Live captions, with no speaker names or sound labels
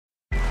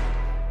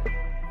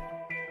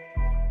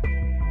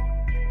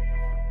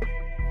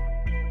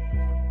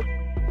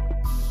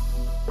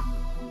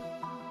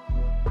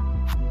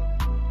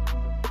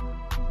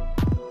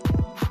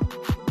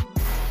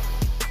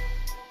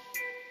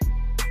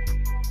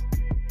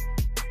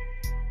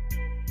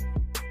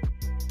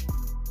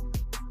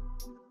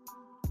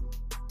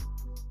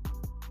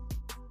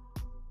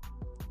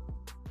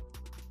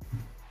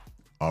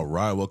All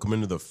right, welcome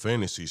into the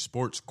Fantasy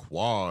Sports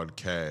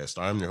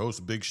Quadcast. I'm your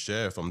host, Big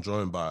Chef. I'm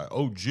joined by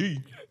OG.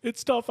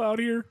 It's tough out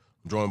here.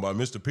 I'm joined by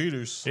Mr.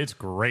 Peters. It's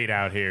great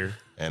out here.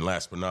 And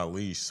last but not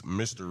least,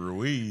 Mr.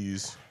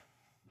 Ruiz.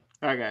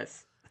 All right,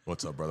 guys.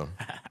 What's up, brother?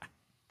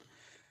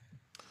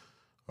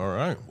 All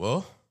right,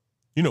 well,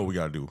 you know what we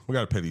got to do. We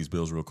got to pay these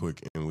bills real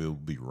quick, and we'll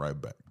be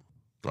right back.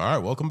 All right,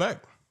 welcome back.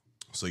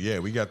 So, yeah,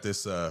 we got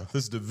this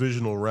this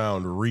divisional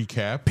round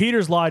recap.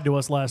 Peters lied to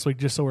us last week,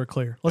 just so we're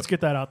clear. Let's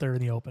get that out there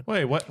in the open.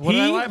 Wait, what He did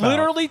I lie about?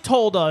 literally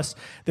told us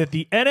that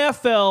the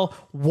NFL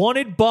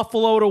wanted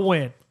Buffalo to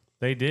win.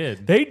 They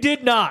did. They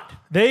did not.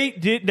 They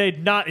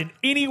did not in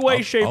any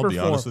way, shape, I'll or be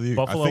form. honest with you.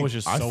 Buffalo was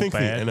just I so think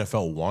bad. the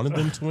NFL wanted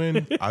them to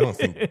win. I don't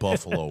think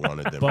Buffalo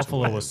wanted them to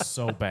Buffalo win. was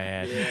so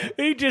bad.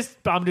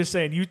 I'm just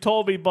saying, you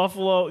told me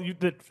Buffalo,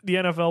 that the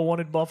NFL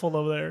wanted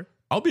Buffalo there.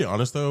 I'll be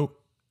honest, though.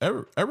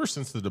 Ever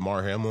since the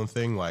DeMar Hamlin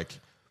thing, like,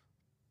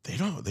 they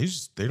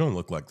don't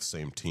look like the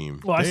same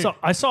team. Well,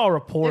 I saw a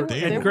report,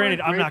 They and were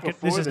granted, I'm not.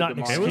 This is not an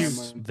DeMar excuse.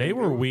 Hamlin. They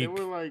were weak.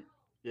 They were like,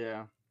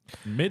 yeah.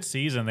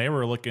 Mid-season, they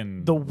were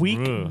looking The week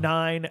ugh.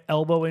 9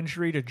 elbow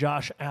injury to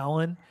Josh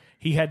Allen,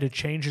 he had to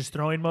change his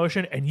throwing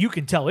motion, and you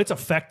can tell it's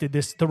affected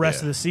the rest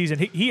of the season.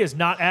 He is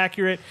not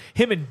accurate.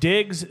 Him and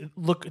Diggs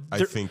look.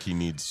 I think he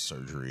needs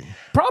surgery.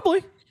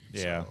 Probably.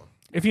 Yeah.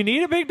 If you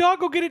need a big dog,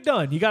 go get it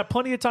done. You got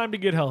plenty of time to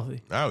get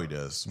healthy. Now he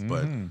does,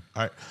 but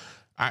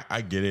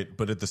I get it.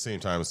 But at the same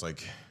time, it's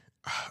like,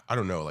 I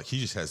don't know. Like, he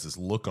just has this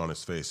look on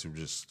his face of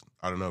just,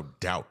 I don't know,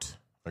 doubt.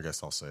 I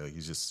guess I'll say, like,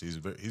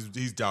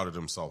 he's doubted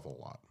himself a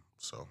lot.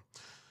 So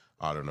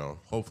I don't know.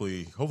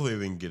 Hopefully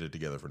they can get it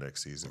together for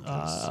next season,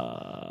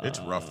 'cause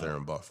it's rough there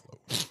in Buffalo.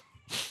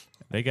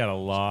 They got a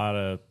lot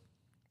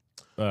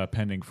of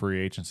pending free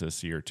agents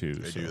this year, too.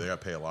 They do. They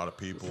got to pay a lot of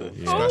people,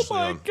 Oh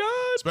my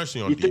God.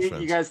 especially on You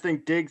defense. guys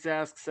think Diggs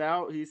asks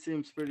out? He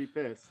seems pretty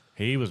pissed.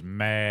 He was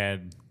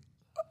mad.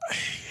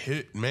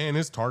 Man,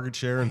 his target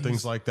share and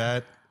things like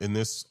that in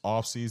this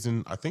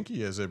offseason, I think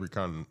he has every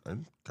kind of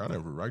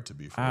every right to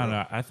be. For I don't real.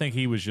 know. I think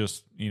he was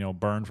just,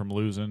 burned from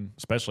losing,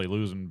 especially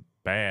losing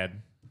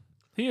bad.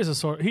 He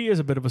is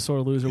a bit of a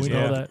sore loser. He's We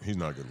know not, that. he's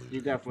not a good leader. He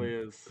definitely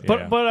is.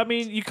 Yeah. But I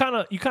mean, you kind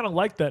of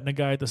like that in a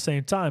guy at the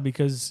same time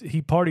because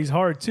he parties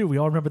hard too. We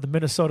all remember the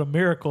Minnesota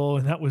Miracle,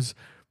 and that was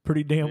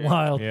pretty damn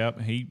wild.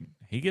 Yep.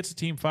 He gets the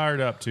team fired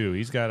up, too.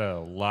 He's got a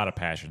lot of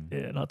passion.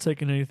 Yeah, not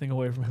taking anything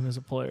away from him as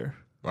a player.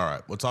 All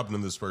right, what's happening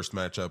in this first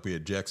matchup? We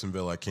had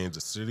Jacksonville at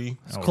Kansas City.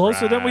 It's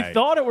closer than we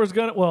thought it was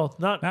gonna. Well,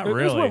 not Not it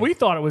was really. what we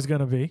thought it was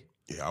gonna be.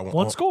 Yeah,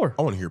 One score.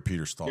 I want to hear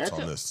Peter's thoughts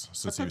Yeah, on this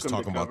since I he was took him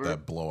to talking about cover.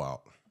 that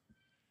blowout.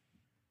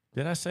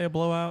 Did I say a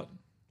blowout?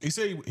 He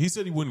said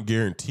he wouldn't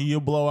guarantee a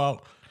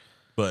blowout,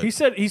 but He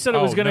said it was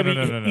Oh, gonna be.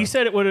 no. He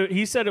said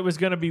it was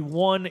gonna be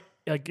one.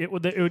 Like it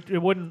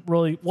wasn't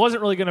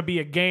really gonna be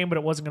a game, but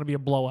it wasn't gonna be a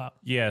blowout.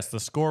 Yes, the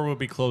score would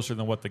be closer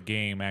than what the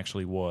game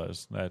actually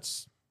was.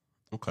 That's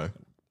okay.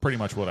 pretty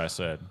much what I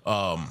said.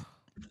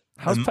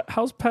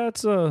 How's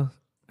Pat's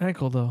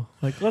ankle though?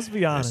 Like, let's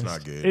be honest,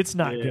 not good. It's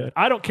not Yeah. good.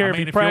 I don't care I if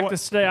mean, he if you're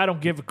practiced today. I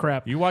don't give a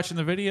crap. You watching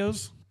the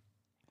videos?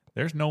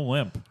 There's no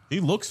limp. He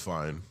looks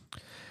fine.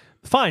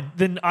 Fine.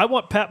 Then I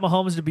want Pat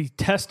Mahomes to be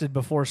tested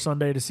before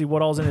Sunday to see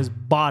what all's in his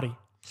body.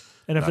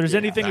 And if there's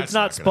anything that's it's not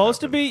not gonna supposed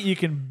to happen. be, you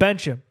can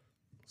bench him.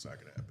 It's not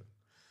gonna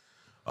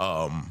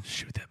happen.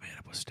 Shoot that man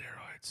up with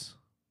steroids.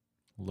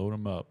 Load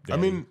him up. I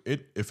mean,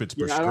 if it's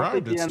Yeah, I don't prescribed,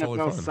 think the it's totally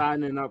NFL fine.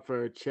 signing up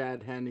for a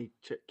Chad Henne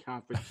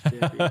conference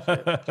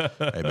championship.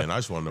 Hey man, I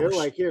just want to know. They're Where,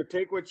 like, here,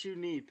 take what you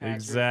need, Patrick.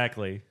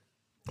 exactly.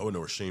 I want to know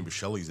where Shane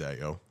Bushell's at,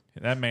 yo.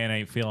 That man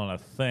ain't feeling a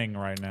thing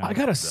right now. I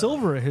got a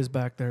silver at his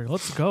back there.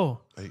 Let's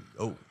go. Hey,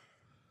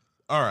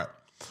 all right,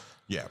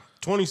 yeah,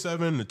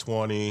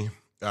 27-20.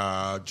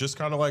 Just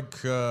kind of like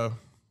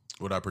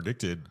what I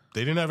predicted.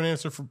 They didn't have an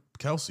answer for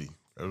Kelsey.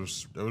 That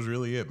was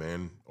really it,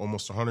 man.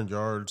 Almost 100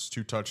 yards,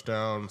 2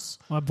 touchdowns.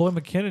 My boy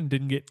McKinnon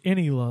didn't get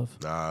any love.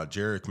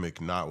 Jarek Mc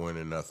not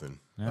winning nothing.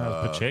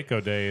 Yeah, Pacheco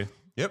Day.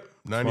 Yep,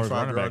 as 95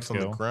 running yards backs on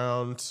the go.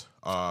 ground.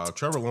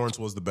 Trevor Lawrence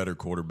was the better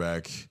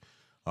quarterback.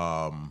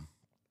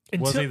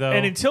 Was he, though?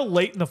 And until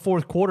late in the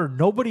fourth quarter,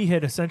 nobody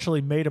had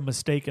essentially made a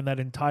mistake in that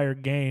entire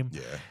game.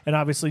 Yeah. And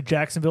obviously,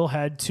 Jacksonville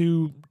had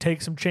to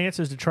take some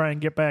chances to try and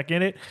get back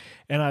in it.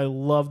 And I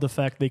love the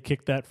fact they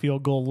kicked that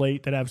field goal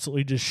late that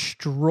absolutely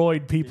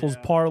destroyed people's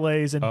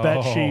parlays and bet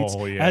Oh, sheets.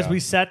 yeah. As we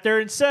sat there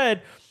and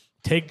said,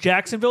 take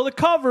Jacksonville to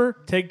cover,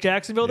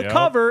 Yep.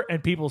 cover,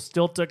 and people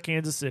still took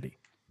Kansas City.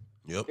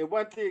 Yep. It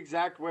went the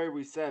exact way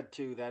we said,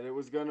 too, that it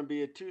was going to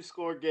be a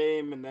 2-score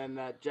game and then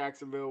that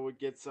Jacksonville would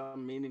get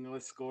some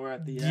meaningless score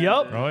at the end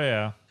Yep. Oh,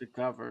 yeah. to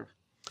cover.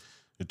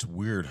 It's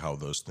weird how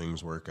those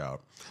things work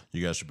out.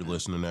 You guys should be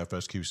listening to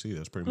FSQC.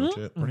 That's pretty much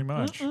it. Pretty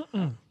much.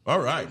 All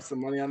right. Have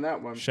some money on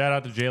that one. Shout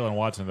out to Jalen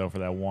Watson, though, for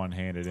that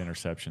one-handed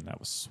interception. That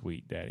was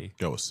sweet, Daddy.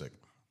 That was sick.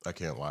 I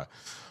can't lie.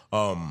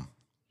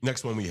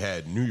 Next one we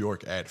had New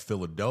York at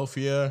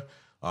Philadelphia.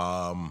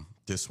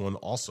 This one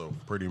also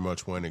pretty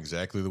much went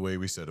exactly the way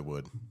we said it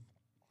would.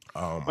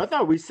 I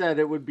thought we said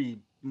it would be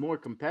more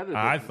competitive.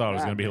 I than thought it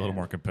was that, going to be a little man.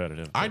 more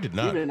competitive. I did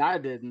not. Even I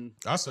didn't.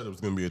 I said it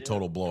was going to be a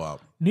total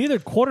blowout. Neither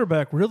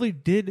quarterback really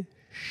did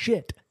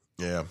shit.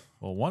 Yeah.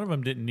 Well, one of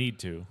them didn't need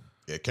to.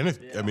 Yeah, Kenneth.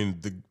 I mean,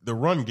 the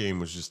run game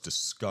was just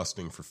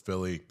disgusting for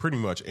Philly. Pretty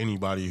much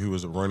anybody who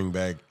was a running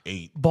back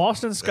ate.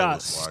 Boston Scott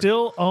was like-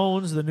 still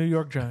owns the New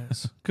York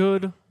Giants.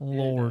 Good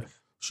Lord.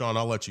 Sean,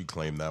 I'll let you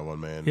claim that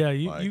one, man. Yeah,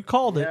 you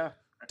called it. Yeah,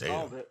 I Damn.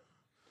 called it.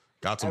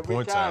 got some Every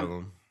points out of time.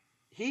 him.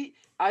 He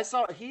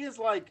is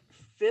like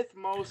fifth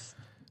most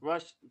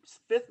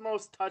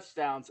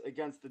touchdowns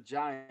against the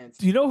Giants.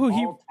 Do you know who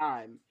all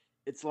time?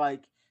 It's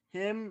like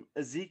him,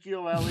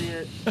 Ezekiel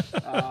Elliott,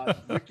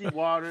 Ricky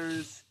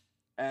Waters,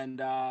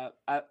 and I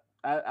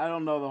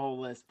don't know the whole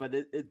list, but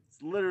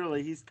it's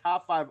literally he's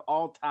top 5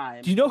 all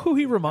time. Do you know who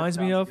he reminds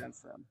me touchdowns of?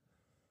 against them.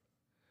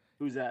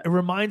 Who's that? It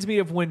reminds me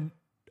of when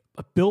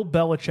Bill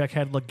Belichick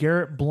had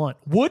LeGarrette Blount.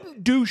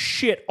 Wouldn't do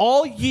shit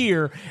all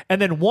year,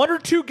 and then 1 or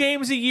 2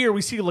 games a year,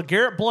 we see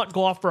LeGarrette Blount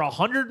go off for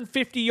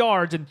 150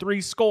 yards and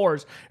 3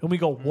 scores, and we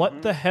go,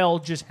 what the hell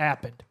just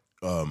happened?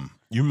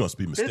 You must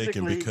be mistaken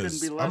Physically, he because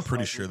couldn't be less I'm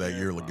pretty like sure that LeGarrette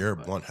year Blount, LeGarrette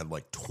but- Blount had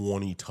like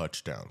 20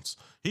 touchdowns.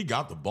 He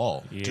got the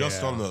ball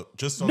just Yeah. on the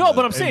No, the but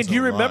I'm end saying, do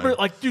you zone remember, line.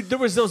 like, dude, there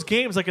was those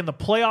games, like in the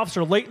playoffs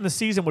or late in the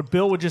season, where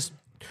Bill would just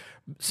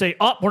say,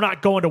 we're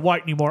not going to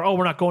White anymore. Oh,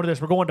 we're not going to this.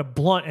 We're going to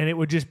Blunt. And it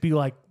would just be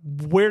like,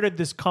 where did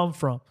this come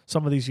from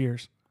some of these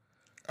years?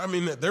 I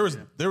mean, there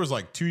was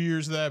like 2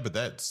 years of that, but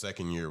that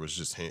second year was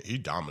just he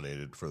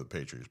dominated for the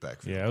Patriots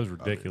backfield. Yeah, it was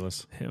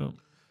ridiculous.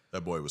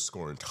 That boy was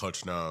scoring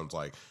touchdowns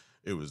like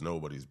it was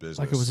nobody's business.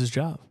 Like it was his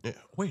job. Yeah,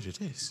 wait, it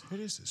is. It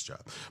is his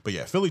job. But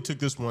yeah, Philly took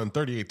this one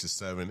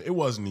 38-7. It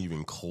wasn't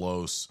even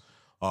close.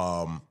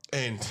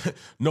 And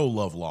no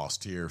love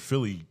lost here.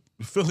 Philly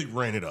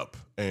ran it up,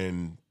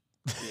 and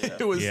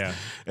it was. Yeah.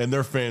 And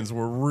their fans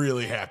were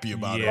really happy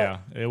about it. Yeah,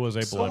 it was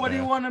a So what do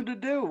you bloodbath. want him to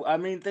do? I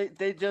mean,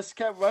 they just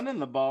kept running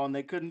the ball and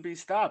they couldn't be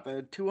stopped.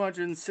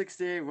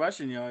 268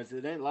 rushing yards.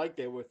 It ain't like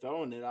they were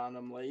throwing it on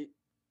them late.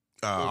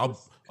 I'll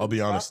be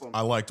couldn't honest. stop 'em.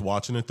 I liked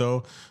watching it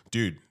though,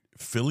 dude.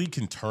 Philly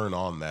can turn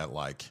on that.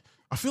 Like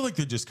I feel like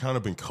they've just kind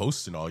of been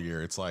coasting all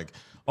year. It's like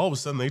all of a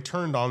sudden they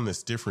turned on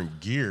this different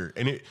gear,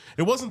 and it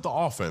wasn't the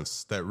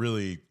offense that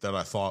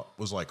I thought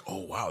was like,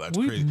 oh wow, that's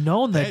We've crazy.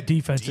 known that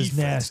defense is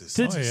nasty.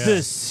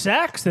 The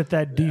sacks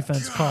that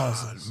defense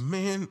causes.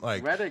 Man,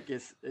 like Reddick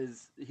is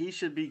he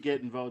should be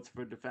getting votes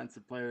for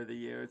Defensive Player of the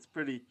Year. It's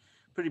pretty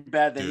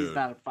bad that Dude. he's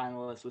not a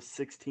finalist with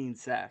 16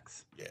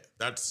 sacks. yeah,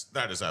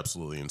 that is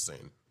absolutely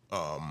insane.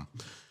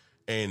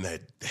 And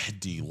that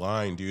D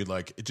line, dude,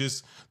 like it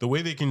just the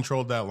way they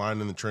controlled that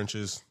line in the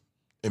trenches,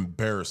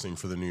 embarrassing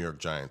for the New York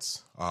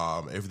Giants.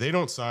 If they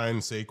don't sign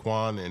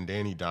Saquon and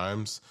Danny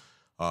Dimes,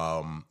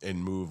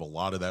 and move a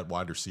lot of that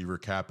wide receiver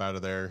cap out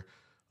of there,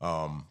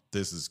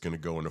 this is going to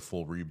go into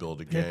full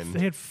rebuild again.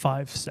 They had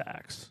 5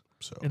 sacks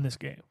So in this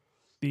game.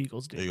 The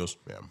Eagles did. Eagles,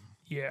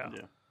 Yeah.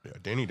 yeah.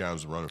 Danny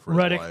Dimes is running for his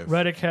life.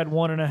 Reddick had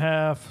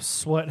 1.5.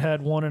 Sweat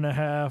had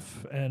 1.5.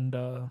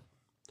 And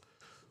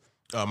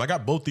I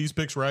got both these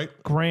picks right.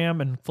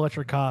 Graham and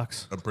Fletcher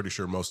Cox. I'm pretty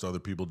sure most other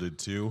people did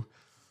too.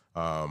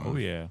 Oh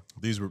yeah,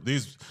 These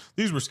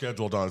were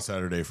scheduled on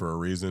Saturday for a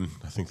reason.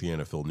 I think the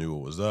NFL knew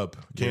what was up.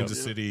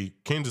 Kansas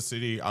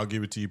City. I'll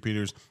give it to you,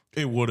 Peters.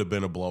 It would have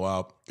been a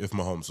blowout if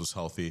Mahomes was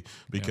healthy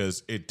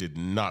because it did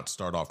not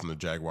start off in the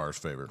Jaguars'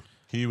 favor.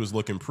 He was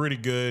looking pretty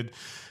good,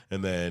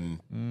 and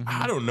then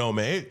I don't know,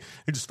 man.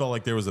 It just felt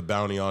like there was a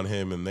bounty on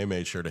him, and they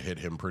made sure to hit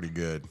him pretty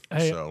good.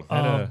 Hey, So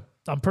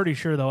I'm pretty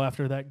sure though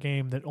after that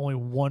game that only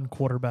one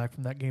quarterback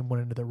from that game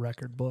went into the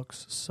record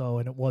books. So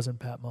and it wasn't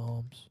Pat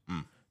Mahomes.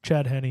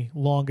 Chad Henne,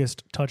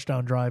 longest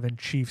touchdown drive in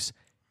Chiefs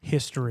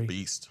history.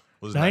 beast.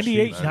 Was it not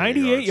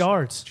 98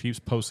 yards. Chiefs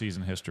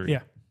postseason history. Yeah.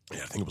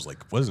 Yeah, I think it was like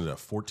wasn't it a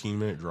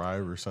 14-minute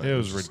drive or something? It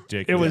was just- It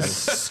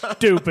ridiculous. was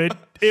stupid.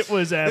 It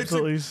was It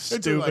absolutely took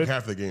stupid. like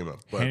half the game up.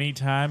 But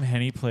Anytime,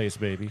 any place,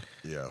 baby.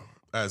 yeah,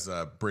 as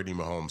Brady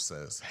Mahomes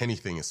says,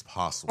 anything is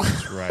possible.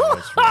 That's right.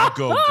 That's right. You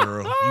go,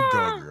 girl. You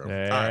go, girl. All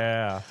right.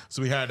 Yeah.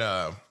 So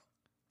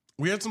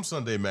we had some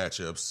Sunday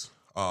matchups.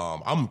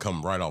 I'm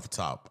coming right off the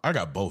top. I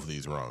got both of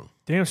these wrong.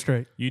 Damn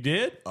straight. You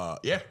did?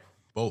 Yeah,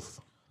 both.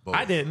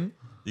 I didn't.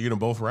 You get them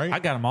both right? I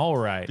got them all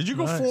right. Did you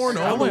go Nice. 4-0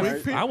 I on the went.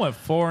 week, Pete? I went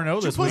 4-0 Did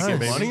you this put some weekend,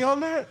 baby. money on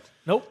that?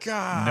 Nope.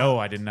 God. No,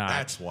 I did not.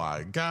 That's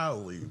why.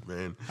 Golly,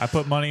 man. I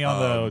put money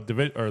on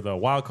the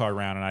wild card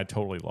round, and I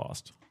totally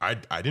lost. I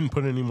didn't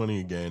put any money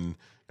again,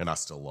 and I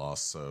still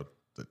lost. So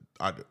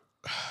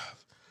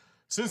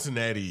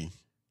Cincinnati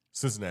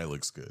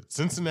looks good.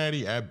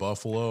 Cincinnati at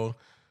Buffalo.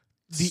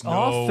 The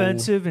Snow.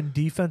 offensive and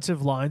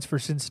defensive lines for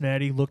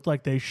Cincinnati looked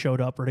like they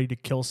showed up ready to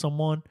kill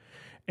someone.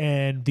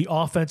 And the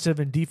offensive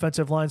and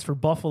defensive lines for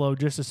Buffalo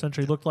just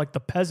essentially looked like the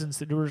peasants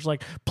that were just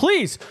like,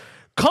 please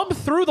come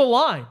through the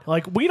line.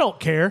 Like, we don't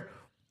care.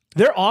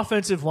 Their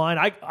offensive line,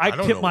 I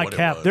don't tip know my what it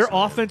cap. was, Their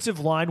man. offensive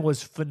line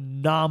was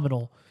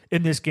phenomenal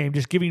in this game,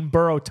 just giving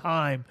Burrow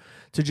time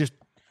to just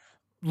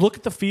look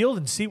at the field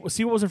and see what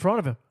was in front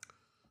of him.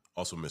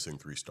 Also missing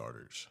 3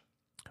 starters.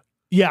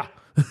 Yeah.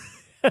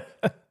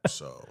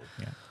 So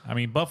I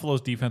mean,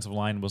 Buffalo's defensive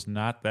line was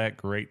not that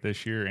great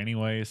this year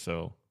anyway,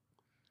 so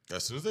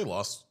As soon as they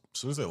lost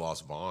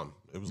Vaughn,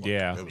 it was like,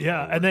 Yeah. it was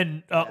Yeah, over. and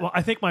then well,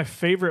 I think my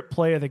favorite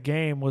play of the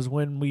game was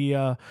when we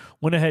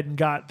went ahead and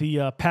got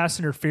the pass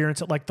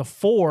interference at like the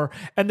 4,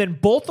 and then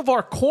both of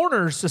our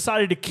corners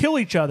decided to kill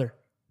each other.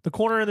 The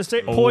corner and the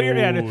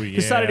Poyer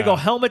decided to go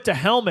helmet to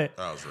helmet.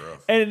 that was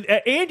rough. And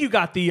you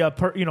got the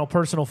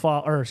personal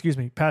foul, or excuse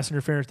me, pass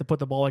interference to put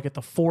the ball like at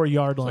the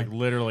 4-yard line. like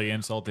literally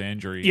insult to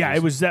injury. Yeah,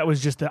 that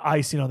was just the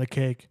icing on the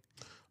cake.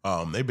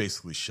 They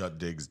basically shut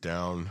Diggs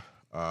down.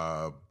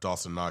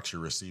 Dawson Knox,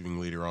 your receiving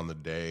leader on the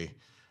day,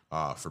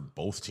 for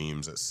both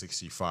teams at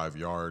 65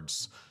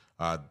 yards.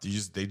 They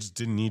just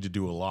didn't need to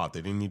do a lot.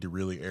 They didn't need to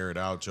really air it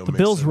out. The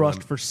Bills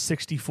rushed for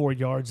 64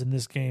 yards in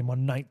this game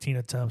on 19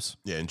 attempts.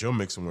 Yeah, and Joe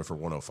Mixon went for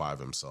 105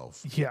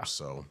 himself. Yeah.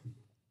 So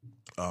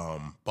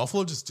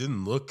Buffalo just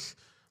didn't look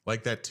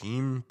like that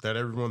team that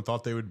everyone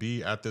thought they would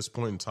be at this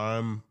point in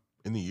time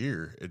in the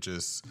year. It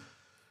just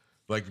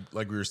like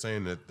we were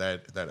saying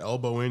that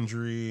elbow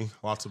injury,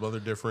 lots of other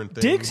different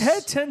things. Diggs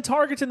had 10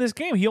 targets in this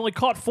game. He only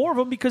caught 4 of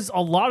them because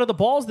a lot of the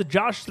balls that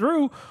Josh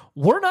threw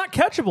were not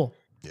catchable.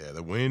 Yeah,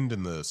 the wind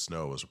and the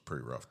snow was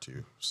pretty rough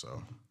too.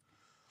 So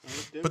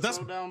But that's-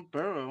 slow down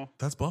Burrow.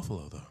 that's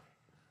Buffalo though.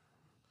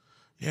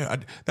 Yeah,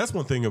 that's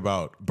one thing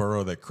about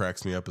Burrow that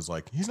cracks me up is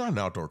like he's not an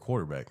outdoor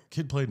quarterback.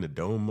 Kid played in a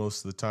dome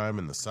most of the time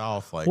in the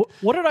South. Like,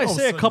 What did I all of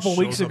say a sudden couple shows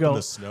weeks up ago? In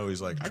the snow,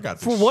 he's like, I got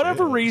this For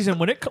whatever shit. reason,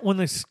 when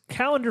this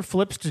calendar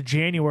flips to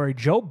January,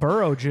 Joe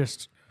Burrow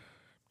just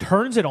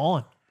turns it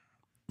on.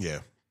 Yeah,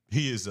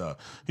 he is.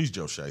 He's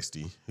Joe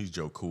Shiesty. He's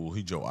Joe Cool.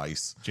 He's Joe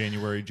Ice.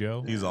 January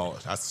Joe. He's all.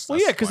 That's Well,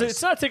 yeah, because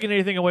it's not taking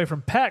anything away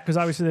from Pat, because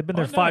obviously they've been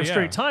there Oh, no, 5 yeah.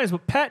 straight times,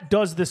 but Pat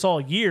does this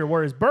all year,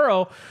 whereas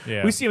Burrow,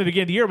 Yeah. we see him at the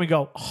beginning of the year and we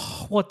go,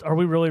 oh, what, are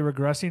we really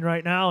regressing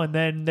right now? And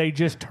then they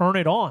just turn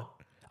it on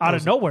out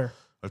of nowhere.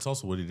 That's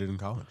also what he did in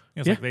college.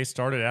 It's Yeah. like they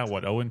started out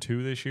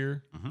 0-2 this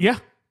year, Yeah,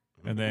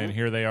 and then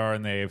here they are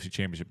in the AFC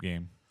Championship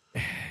game,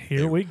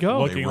 here we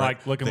go. Looking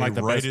like the best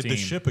righted the team.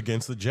 ship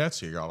against the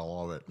Jets. You got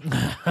all of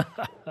it.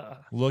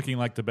 looking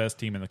like the best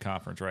team in the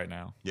conference right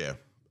now. Yeah,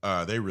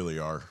 they really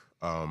are.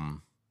 God,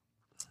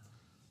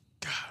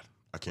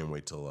 I can't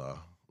wait till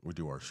we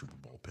do our Super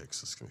Bowl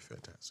picks. It's gonna be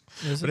fantastic.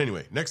 But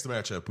anyway, next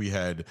matchup we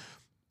had.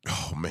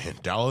 Oh man,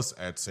 Dallas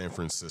at San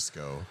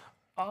Francisco.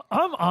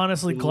 I'm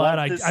honestly glad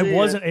Love to I see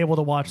wasn't able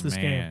to watch this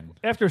game. Man.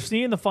 After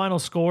seeing the final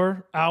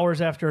score hours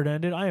after it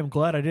ended, I am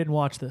glad I didn't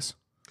watch this.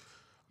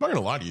 I'm not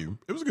gonna lie to you,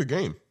 it was a good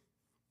game.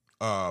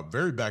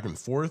 Very back and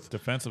forth.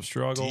 Defensive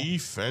struggle.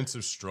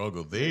 Defensive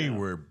struggle. They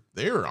were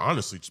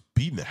honestly just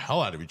beating the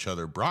hell out of each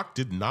other. Brock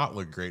did not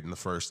look great in the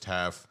first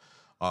half.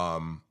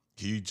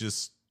 He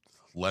just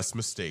less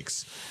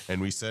mistakes. And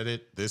we said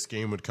it, this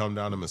game would come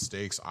down to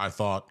mistakes. I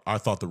thought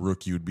the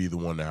rookie would be the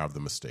one to have the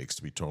mistakes,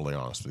 to be totally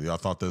honest with you. I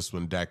thought this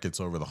when Dak gets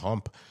over the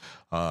hump.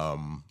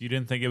 You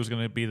didn't think it was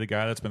going to be the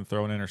guy that's been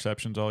throwing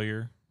interceptions all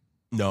year?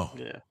 No.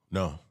 Yeah.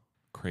 No.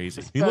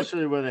 Crazy. He looked-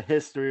 Especially with a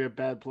history of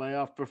bad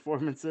playoff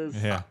performances.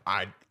 Yeah.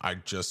 I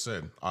just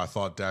said I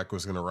thought Dak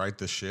was going to right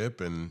the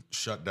ship and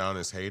shut down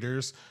his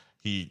haters.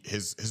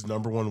 His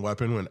number one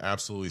weapon went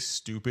absolutely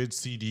stupid.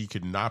 CD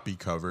could not be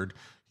covered.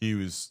 He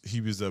was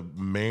a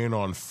man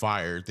on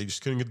fire. They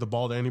just couldn't get the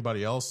ball to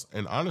anybody else.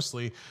 And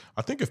honestly,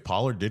 I think if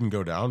Pollard didn't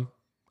go down,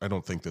 I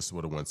don't think this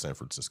would have went San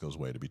Francisco's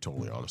way, to be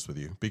totally honest with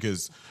you.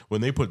 Because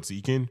when they put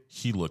Zeke in,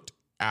 he looked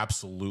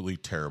absolutely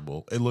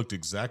terrible. It looked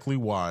exactly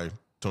why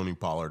Tony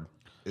Pollard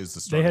is the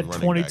They starting had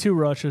running 22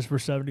 back. rushes for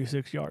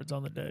 76 yards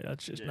on the day.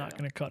 That's just not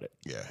going to cut it.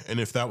 Yeah, and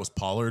if that was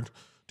Pollard,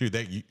 dude,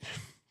 that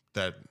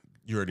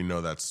you already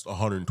know that's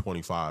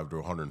 125 to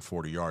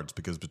 140 yards,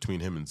 because between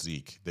him and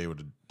Zeke,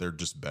 they're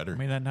just better. I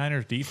mean, that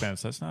Niners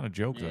defense, that's not a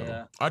joke, Yeah.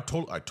 though. I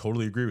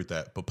totally agree with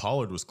that. But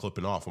Pollard was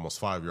clipping off almost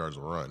 5 yards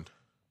a run.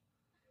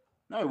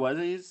 No, he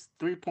wasn't. He's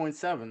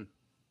 3.7.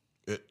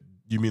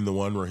 You mean the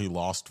one where he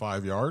lost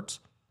 5 yards?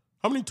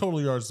 How many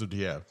total yards did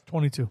he have?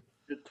 22.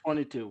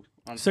 22.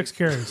 On 6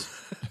 carries.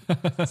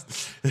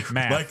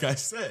 Math. Like I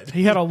said,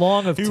 He had a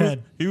long of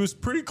 10. he was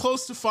pretty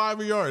close to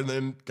 5 yards and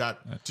then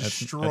got That's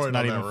destroyed.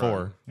 not on even that 4.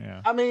 run.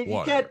 Yeah. I mean, you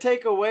Whatever. can't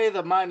take away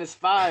the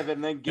 -5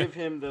 and then give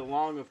him the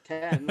long of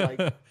 10. Like,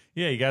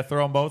 Yeah, you got to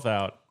throw them both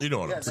out. You know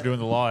what I'm We're saying? doing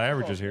the law of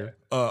averages here.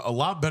 A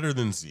lot better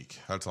than Zeke.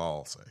 That's all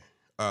I'll say.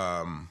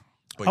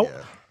 But I,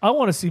 yeah. I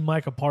want to see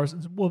Micah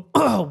Parsons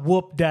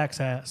whoop Dak's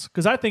ass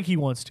because I think he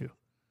wants to.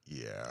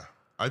 Yeah,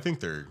 I think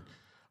they're.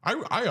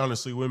 I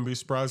honestly wouldn't be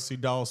surprised to see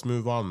Dallas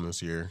move on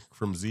this year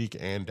from Zeke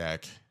and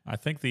Dak. I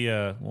think I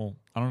don't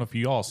know if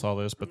you all saw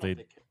this, but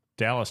the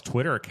Dallas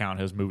Twitter account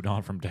has moved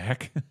on from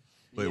Dak.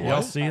 Wait, Y'all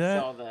what? see I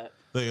that? saw that.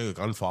 They like,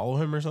 unfollow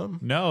him or something?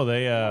 No,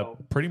 they No.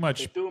 pretty much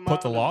They threw him put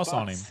out the under the loss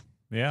on him. bus.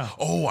 Yeah.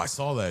 Oh, I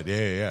saw that.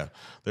 Yeah.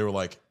 They were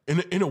like in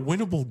a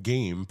winnable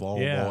game. Blah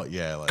blah Yeah. blah.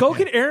 Yeah. Like, Go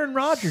get Aaron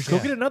Rodgers. Go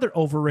Yeah. get another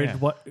overrated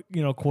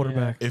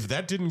quarterback. if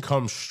that didn't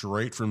come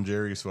straight from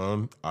Jerry's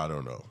phone, I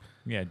don't know.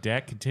 Yeah,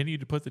 Dak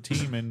continued to put the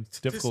team in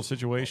difficult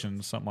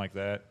situations, something like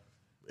that.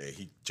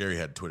 Yeah, Jerry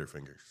had Twitter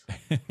fingers.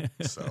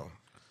 So,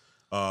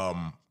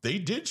 They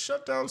did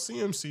shut down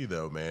CMC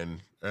though,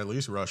 man. At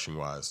least rushing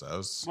wise, that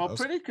was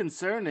pretty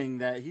concerning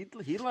that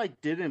he like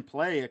didn't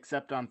play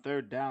except on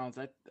third downs.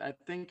 I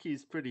think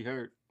he's pretty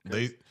hurt.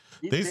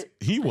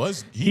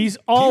 He's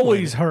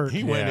always hurt.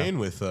 He went in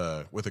with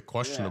a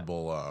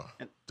questionable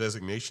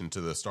designation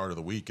to the start of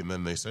the week, and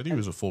then they said he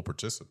was a full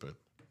participant.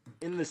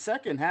 In the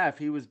second half,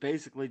 he was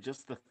basically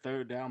just the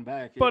third down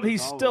back. But he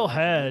still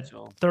had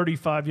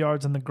 35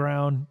 yards on the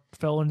ground,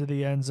 fell into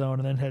the end zone,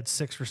 and then had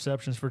 6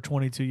 receptions for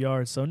 22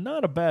 yards. So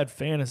not a bad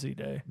fantasy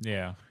day.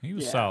 Yeah, he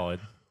was solid.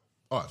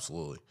 Oh,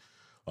 absolutely.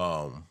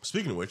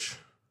 Speaking of which,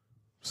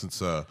 since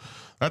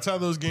that's how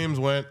those games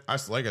went,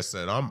 like I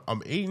said, I'm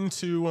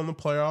 8-2 on the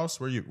playoffs.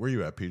 Where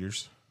you at,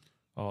 Peters?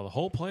 Oh, the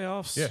whole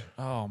playoffs? Yeah.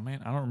 Oh,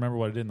 man. I don't remember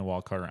what I did in the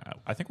wild card round.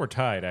 I think we're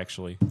tied,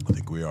 actually. I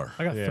think we are.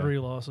 I got 3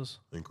 losses.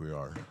 I think we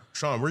are.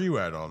 Sean, where you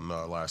at on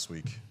last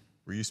week?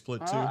 Were you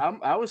split too?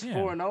 I was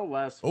 4-0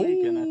 last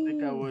week, and I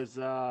think I was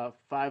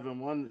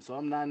 5-1, so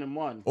I'm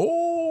 9-1.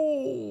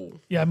 Oh,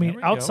 yeah. I mean,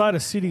 outside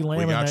of CeeDee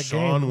Lamb in that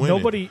Sean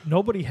game,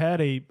 nobody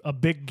had a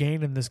big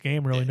gain in this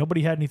game. Really,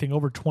 nobody had anything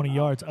over 20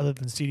 yards other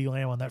than CeeDee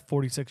Lamb on that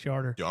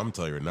 46-yarder. Yo, I'm gonna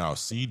tell you right now,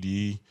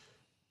 CD.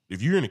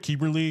 If you're in a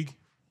keeper league,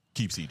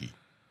 keep CD.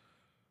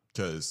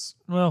 Because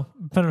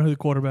depending on who the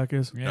quarterback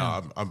is.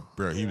 Yeah.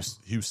 bro. He was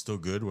still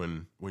good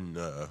when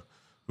who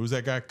was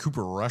that guy?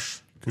 Cooper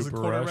Rush. Was the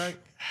quarterback?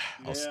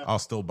 I'll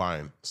still buy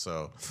him.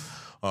 So,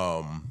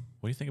 what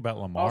do you think about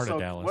Lamar to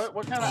Dallas?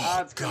 What kind of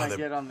odds can I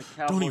get on the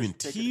Cowboys? Don't even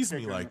tease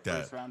me like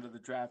that. First round of the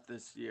draft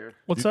this year.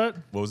 What's that?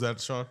 What was that,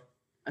 Sean?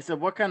 I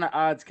said, what kind of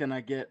odds can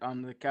I get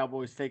on the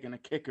Cowboys taking a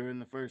kicker in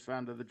the first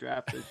round of the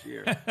draft this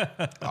year?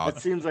 It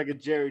seems like a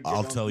Jerry Jones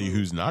I'll tell you move.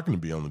 who's not going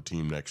to be on the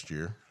team next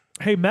year.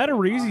 Hey, Matt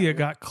Arezia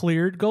got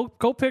cleared. Go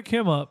pick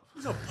him up.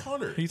 He's a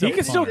punter. He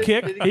can still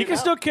kick. He can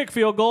still kick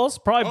field goals.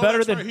 Probably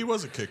better than he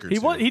was a kicker.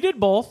 He did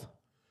both.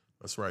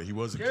 That's right. He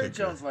was a Jerry kicker.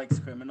 Jones likes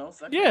criminals.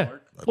 That Yeah. can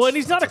work. Well, and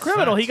he's not a that's a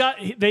criminal.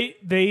 fact.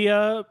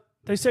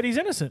 They said he's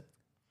innocent.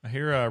 I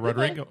hear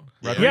Rodrigo.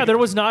 Yeah, there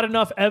was not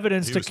enough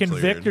evidence He to was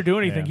convict cleared. or do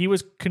anything. Yeah.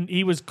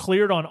 He was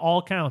cleared on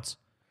all counts.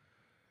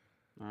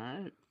 All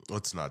right.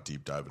 Let's not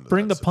deep dive into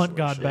Bring that the punt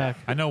god situation. back.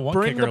 I know one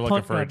Bring kicker the looking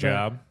punt for a god back.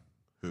 job.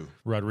 Who?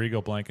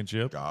 Rodrigo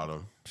Blankenship. Got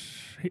him.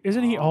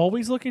 Isn't he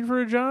always looking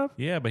for a job?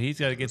 Yeah, but he's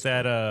got to get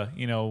that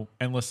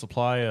endless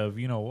supply of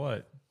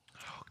what.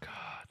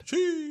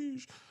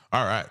 Sheesh.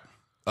 All right.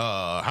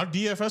 How'd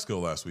DFS go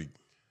last week?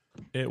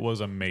 It was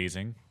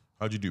amazing.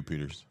 How'd you do,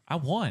 Peters? I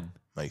won.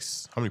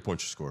 Nice. How many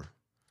points you score?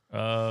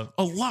 A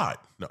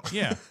lot. No.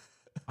 Yeah.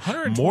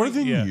 120, More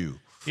than yeah. you.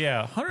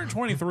 Yeah,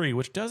 123,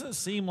 which doesn't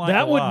seem like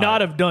That a would lot.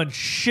 not have done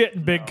shit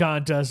in big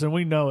contests, and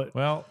we know it.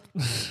 Well,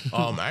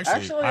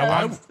 Actually,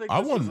 I think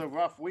I this won. was a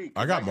rough week.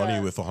 I got money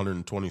with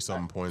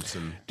 120-something points.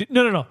 And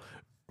No.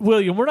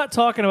 William, we're not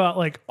talking about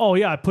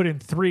I put in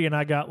 3 and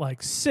I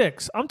got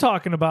 6. I'm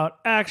talking about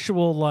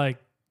actual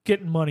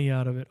getting money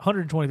out of it.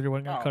 123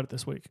 wasn't going to cut it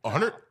this week.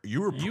 100.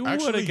 You were You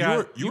actually would've got-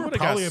 you you were would've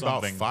got probably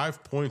about something.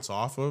 5 points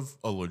off of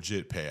a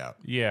legit payout.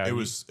 Yeah, it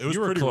was you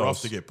were pretty close.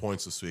 rough to get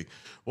points this week.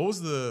 What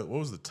was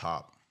the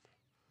top?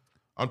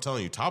 I'm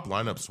telling you, top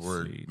lineups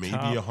were see, maybe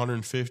top-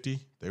 150.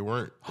 They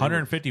weren't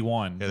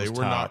 151. Yeah, they was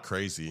were not top.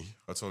 crazy.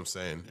 That's what I'm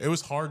saying. It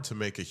was hard to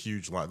make a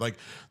huge line,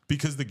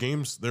 because the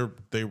games they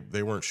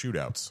weren't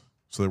shootouts,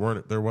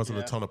 so there wasn't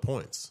a ton of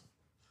points.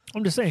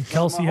 I'm just saying,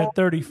 Kelsey had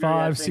 35,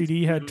 I think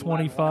CD had Stu won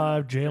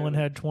 25, one, Jalen too.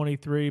 had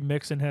 23,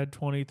 Mixon had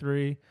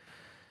 23,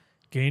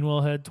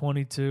 Gainwell had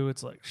 22.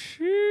 It's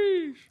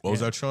sheesh. What was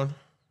that, Sean?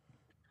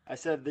 I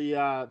said the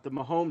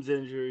Mahomes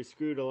injury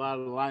screwed a lot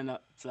of the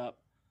lineups up.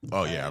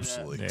 Oh yeah,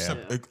 absolutely. Yeah.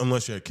 Except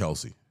unless you had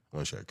Kelsey.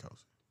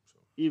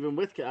 Even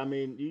with,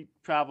 he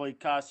probably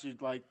cost you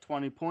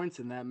 20 points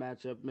in that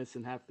matchup,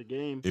 missing half the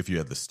game. If you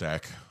had the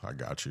stack, I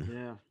got you.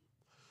 Yeah.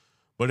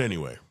 But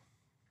anyway,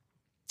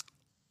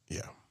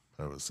 yeah,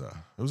 it was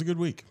a good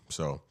week.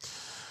 So,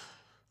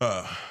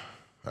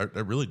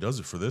 that really does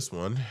it for this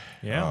one.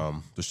 Yeah.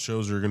 The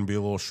shows are going to be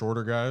a little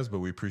shorter, guys, but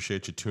we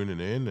appreciate you tuning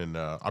in, and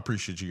I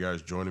appreciate you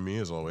guys joining me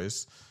as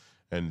always.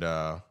 And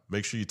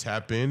make sure you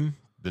tap in.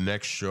 The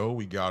next show,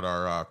 we got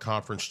our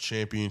conference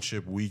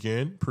championship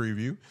weekend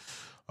preview.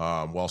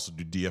 We'll also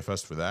do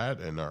DFS for that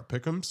and our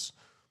pick'ems.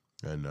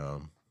 And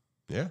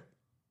yeah,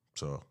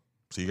 so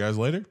see you guys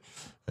later.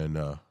 And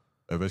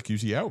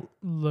FSQC out.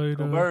 Later.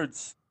 Go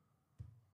Birds.